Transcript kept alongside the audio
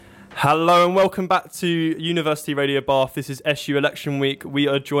Hello and welcome back to University Radio Bath. This is SU Election Week. We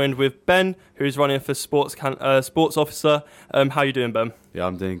are joined with Ben, who is running for sports officer. How are you doing, Ben? Yeah,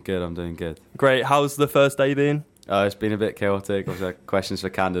 I'm doing good. Great. How's the first day been? It's been a bit chaotic. Obviously, questions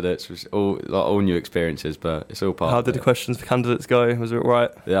for candidates, which all new experiences, but it's all part How of did it. the questions for candidates go? Was it all right?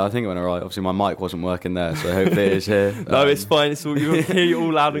 Yeah, I think it went all right. Obviously, my mic wasn't working there, so hopefully it is here. No, it's fine. It's all, you hear you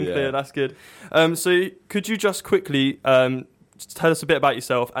all loud and Yeah. clear. That's good. So could you just quickly tell us a bit about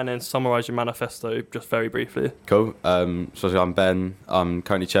yourself and then summarise your manifesto just very briefly? Cool. So I'm Ben. I'm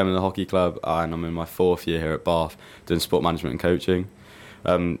currently chairman of the hockey club, and I'm in my 4th year here at Bath doing sport management and coaching.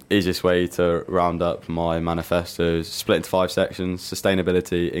 Easiest way to round up my manifesto is split into 5 sections: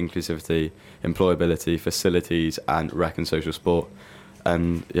 sustainability, inclusivity, employability, facilities, and rec and social sport.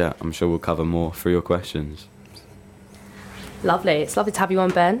 And yeah, I'm sure we'll cover more through your questions. Lovely. It's lovely to have you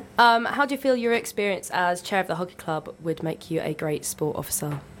on, Ben. How do you feel your experience as chair of the hockey club would make you a great sport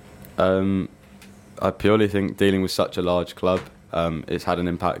officer? I purely think dealing with such a large club, it's had an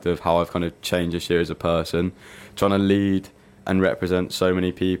impact of how I've kind of changed this year as a person. Trying to lead and represent so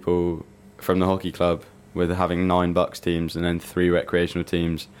many people from the hockey club with having 9 Bucks teams and then 3 recreational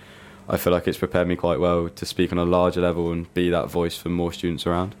teams. I feel like it's prepared me quite well to speak on a larger level and be that voice for more students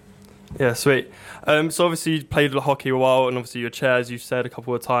around. Yeah, sweet. So obviously you played hockey a while, and obviously you're chair, as you've said a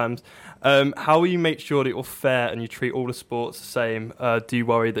couple of times. How will you make sure that you're fair and you treat all the sports the same? Do you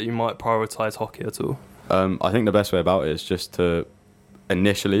worry that you might prioritise hockey at all? I think the best way about it is just to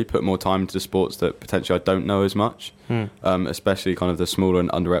initially put more time into the sports that potentially I don't know as much, especially kind of the smaller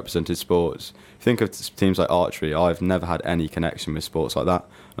and underrepresented sports. Think of teams like archery. I've never had any connection with sports like that.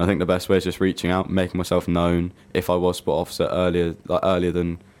 And I think the best way is just reaching out, making myself known if I was sport officer earlier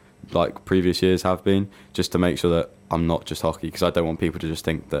than like previous years have been, just to make sure that I'm not just hockey, because I don't want people to just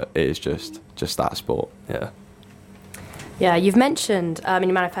think that it is just that sport. Yeah, you've mentioned in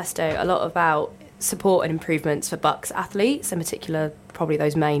your manifesto a lot about support and improvements for Bucks athletes, in particular probably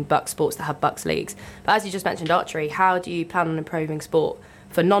those main Bucks sports that have Bucks leagues. But as you just mentioned, archery, how do you plan on improving sport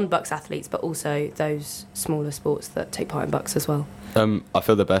for non-Bucks athletes, but also those smaller sports that take part in Bucks as well? I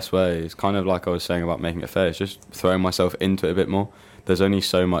feel the best way is kind of like I was saying about making it fair, is just throwing myself into it a bit more. There's only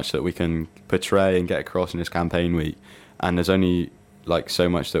so much that we can portray and get across in this campaign week, and there's only like so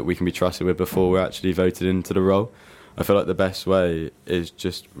much that we can be trusted with before we're actually voted into the role. I feel like the best way is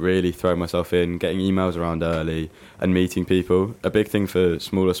just really throwing myself in, getting emails around early and meeting people. A big thing for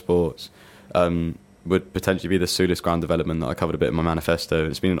smaller sports would potentially be the Sulis ground development that I covered a bit in my manifesto.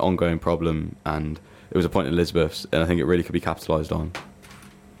 It's been an ongoing problem, and it was a point in Elizabeth's, and I think it really could be capitalised on.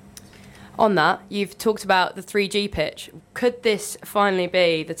 On that, you've talked about the 3G pitch. Could this finally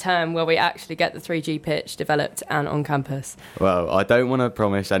be the term where we actually get the 3G pitch developed and on campus? Well, I don't want to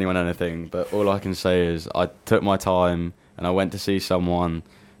promise anyone anything, but all I can say is I took my time and I went to see someone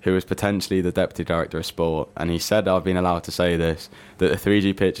who was potentially the Deputy Director of Sport, and he said I've been allowed to say this, that the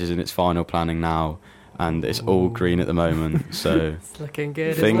 3G pitch is in its final planning now, and it's all green at the moment, so It's looking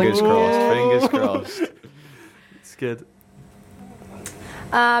good. fingers crossed. It's good.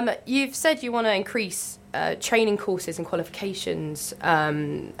 You've said you want to increase training courses and qualifications,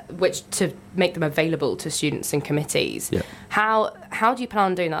 which to make them available to students and committees. Yeah. How do you plan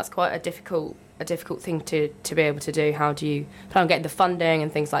on doing that? It's quite a difficult thing to be able to do. How do you plan on getting the funding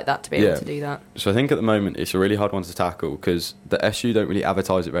and things like that to be able to do that? So I think at the moment it's a really hard one to tackle, because the SU don't really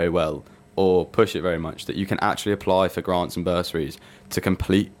advertise it very well or push it very much, that you can actually apply for grants and bursaries to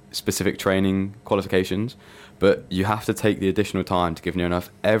complete specific training qualifications, but you have to take the additional time to give near enough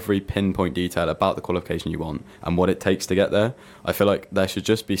every pinpoint detail about the qualification you want and what it takes to get there. I feel like there should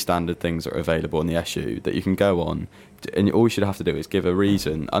just be standard things that are available in the SU that you can go on, and all you should have to do is give a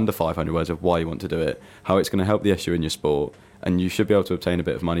reason under 500 words of why you want to do it, how it's going to help the SU in your sport, and you should be able to obtain a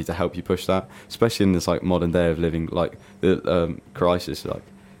bit of money to help you push that, especially in this like modern day of living, like the crisis. Like,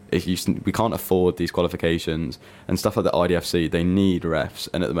 we can't afford these qualifications and stuff like the IDFC, they need refs,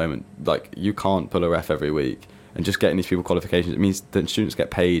 and at the moment, like, you can't pull a ref every week. And just getting these people qualifications, it means that students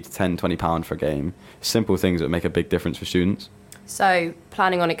get paid £10-20 for a game. Simple things that make a big difference for students. So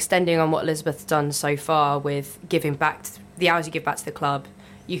planning on extending on what Elizabeth's done so far with giving back the hours you give back to the club,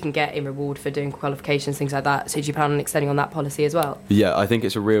 you can get in reward for doing qualifications, things like that. So do you plan on extending on that policy as well? Yeah, I think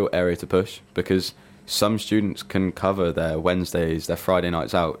it's a real area to push, because some students can cover their Wednesdays, their Friday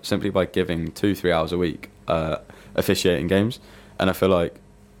nights out simply by giving 2-3 hours a week officiating games. And I feel like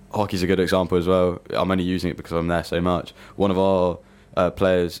hockey's a good example as well. I'm only using it because I'm there so much. One of our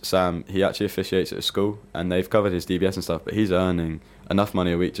players, Sam, he actually officiates at a school, and they've covered his DBS and stuff, but he's earning enough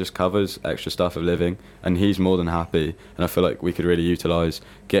money a week, just covers extra stuff of living, and he's more than happy. And I feel like we could really utilise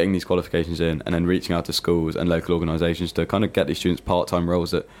getting these qualifications in and then reaching out to schools and local organisations to kind of get these students part-time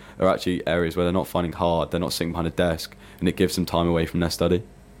roles that are actually areas where they're not finding hard, they're not sitting behind a desk, and it gives them time away from their study.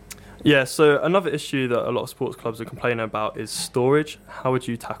 Yeah, so another issue that a lot of sports clubs are complaining about is storage. How would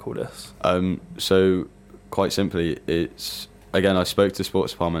you tackle this? So quite simply, it's, again, I spoke to the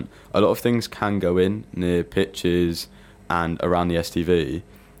sports department. A lot of things can go in near pitches and around the STV.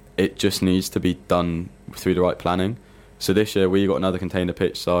 It just needs to be done through the right planning. So this year we got another container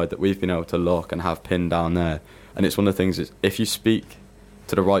pitch side that we've been able to lock and have pinned down there. And it's one of the things is, if you speak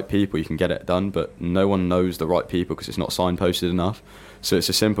to the right people, you can get it done, but no one knows the right people because it's not signposted enough. So it's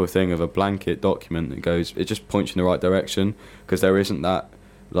a simple thing of a blanket document that goes, it just points you in the right direction, because there isn't that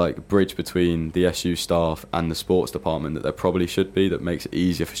like bridge between the SU staff and the sports department that there probably should be, that makes it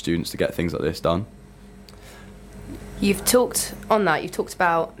easier for students to get things like this done. You've talked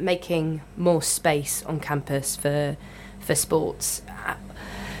about making more space on campus for sports.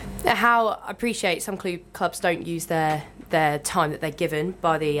 How I appreciate some clubs don't use their time that they're given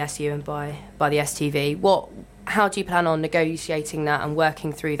by the SU and by the STV. How do you plan on negotiating that and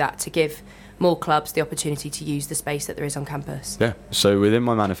working through that to give more clubs the opportunity to use the space that there is on campus? Yeah, so within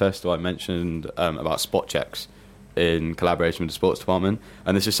my manifesto I mentioned about spot checks in collaboration with the sports department,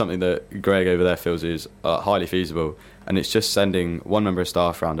 and this is something that Greg over there feels is highly feasible, and it's just sending one member of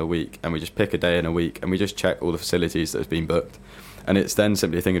staff around a week, and we just pick a day in a week and we just check all the facilities that have been booked. And it's then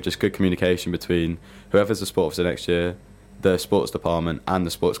simply a thing of just good communication between whoever's the sport officer next year, the sports department and the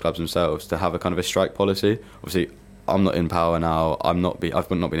sports clubs themselves, to have a kind of a strike policy. Obviously I'm not in power now, I've not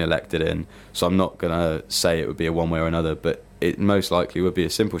been elected in, so I'm not going to say it would be a one way or another, but it most likely would be a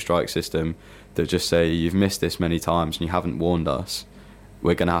simple strike system that just say, you've missed this many times and you haven't warned us,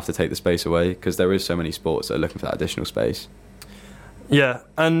 we're going to have to take the space away, because there is so many sports that are looking for that additional space. Yeah,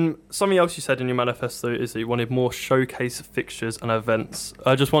 and something else you said in your manifesto is that you wanted more showcase fixtures and events.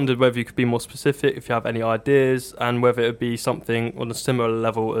 I just wondered whether you could be more specific, if you have any ideas, and whether it would be something on a similar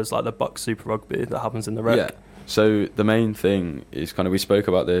level as like the Bucks Super Rugby that happens in the Rec. Yeah. So the main thing is kind of, we spoke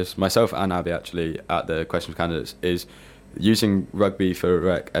about this, myself and Abby actually, at the Questions for Candidates, is using rugby for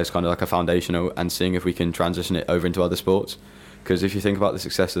Rec as kind of like a foundational and seeing if we can transition it over into other sports. Because if you think about the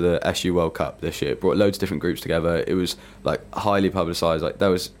success of the SU World Cup this year, it brought loads of different groups together. It was like highly publicised. Like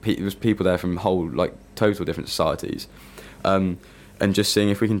there was people there from whole like total different societies, and just seeing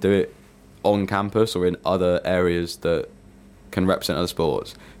if we can do it on campus or in other areas that can represent other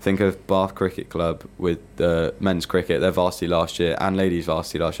sports. Think of Bath Cricket Club with the men's cricket. Their varsity last year and ladies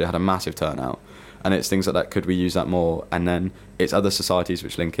varsity last year had a massive turnout. And it's things like that, could we use that more? And then it's other societies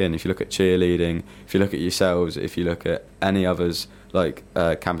which link in. If you look at cheerleading, if you look at yourselves, if you look at any others like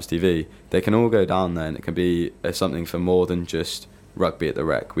Campus TV, they can all go down there, and it can be something for more than just rugby at the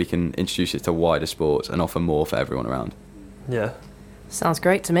Rec. We can introduce it to wider sports and offer more for everyone around. Yeah. Sounds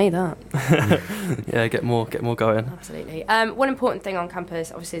great to me, that. Yeah, get more going. Absolutely. One important thing on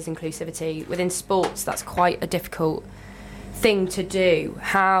campus, obviously, is inclusivity. Within sports, that's quite a difficult thing to do.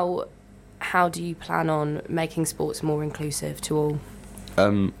 How do you plan on making sports more inclusive to all?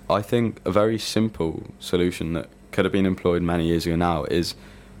 I think a very simple solution that could have been employed many years ago now is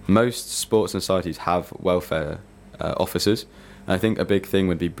most sports and societies have welfare officers. And I think a big thing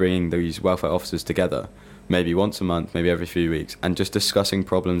would be bringing these welfare officers together, maybe once a month, maybe every few weeks, and just discussing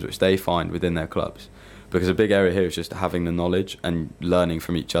problems which they find within their clubs. Because a big area here is just having the knowledge and learning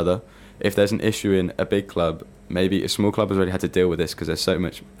from each other. If there's an issue in a big club, maybe a small club has already had to deal with this because it's so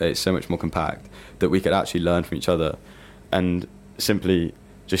much more compact, that we could actually learn from each other. And simply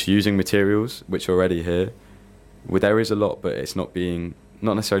just using materials which are already here, there is a lot, but it's not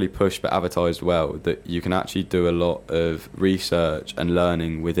necessarily pushed but advertised well, that you can actually do a lot of research and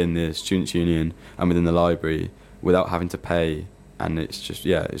learning within the Students' Union and within the library without having to pay, and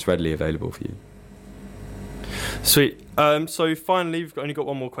it's readily available for you. Sweet. So finally, we've only got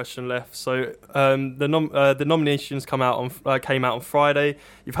one more question left. So the nominations came out on Friday.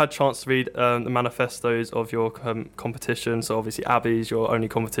 You've had a chance to read the manifestos of your competition. So obviously, Abby's your only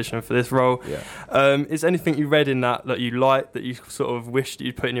competition for this role. Yeah. Is anything you read in that you liked, that you sort of wished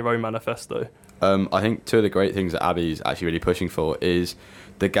you'd put in your own manifesto? I think two of the great things that Abby's actually really pushing for is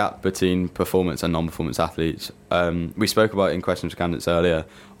the gap between performance and non-performance athletes. We spoke about it in Questions for Candidates earlier.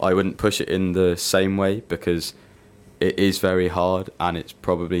 I wouldn't push it in the same way because it is very hard and it's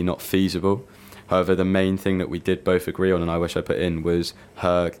probably not feasible. However, the main thing that we did both agree on, and I wish I put in, was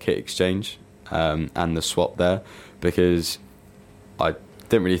her kit exchange and the swap there, because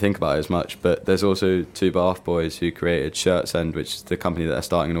didn't really think about it as much, but there's also two Bath boys who created Shirts End, which is the company that are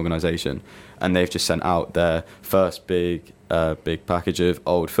starting an organisation, and they've just sent out their first big package of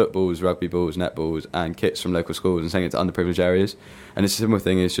old footballs, rugby balls, netballs, and kits from local schools and sending it to underprivileged areas. And it's a similar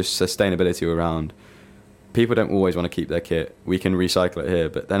thing, is just sustainability around. People don't always want to keep their kit. We can recycle it here,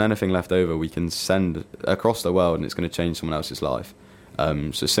 but then anything left over we can send across the world, and it's going to change someone else's life.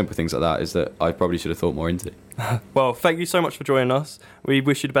 So simple things like that is that I probably should have thought more into. Well, thank you so much for joining us. We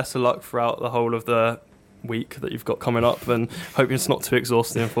wish you the best of luck throughout the whole of the week that you've got coming up, and hoping it's not too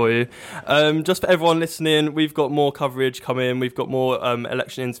exhausting for you. Just for everyone listening, we've got more coverage coming. We've got more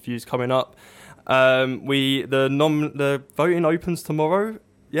election interviews coming up. The voting opens tomorrow.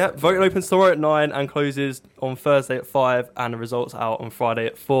 Yeah, voting opens tomorrow at 9 and closes on Thursday at 5, and the results are out on Friday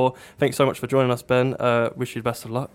at 4. Thanks so much for joining us, Ben. Wish you the best of luck.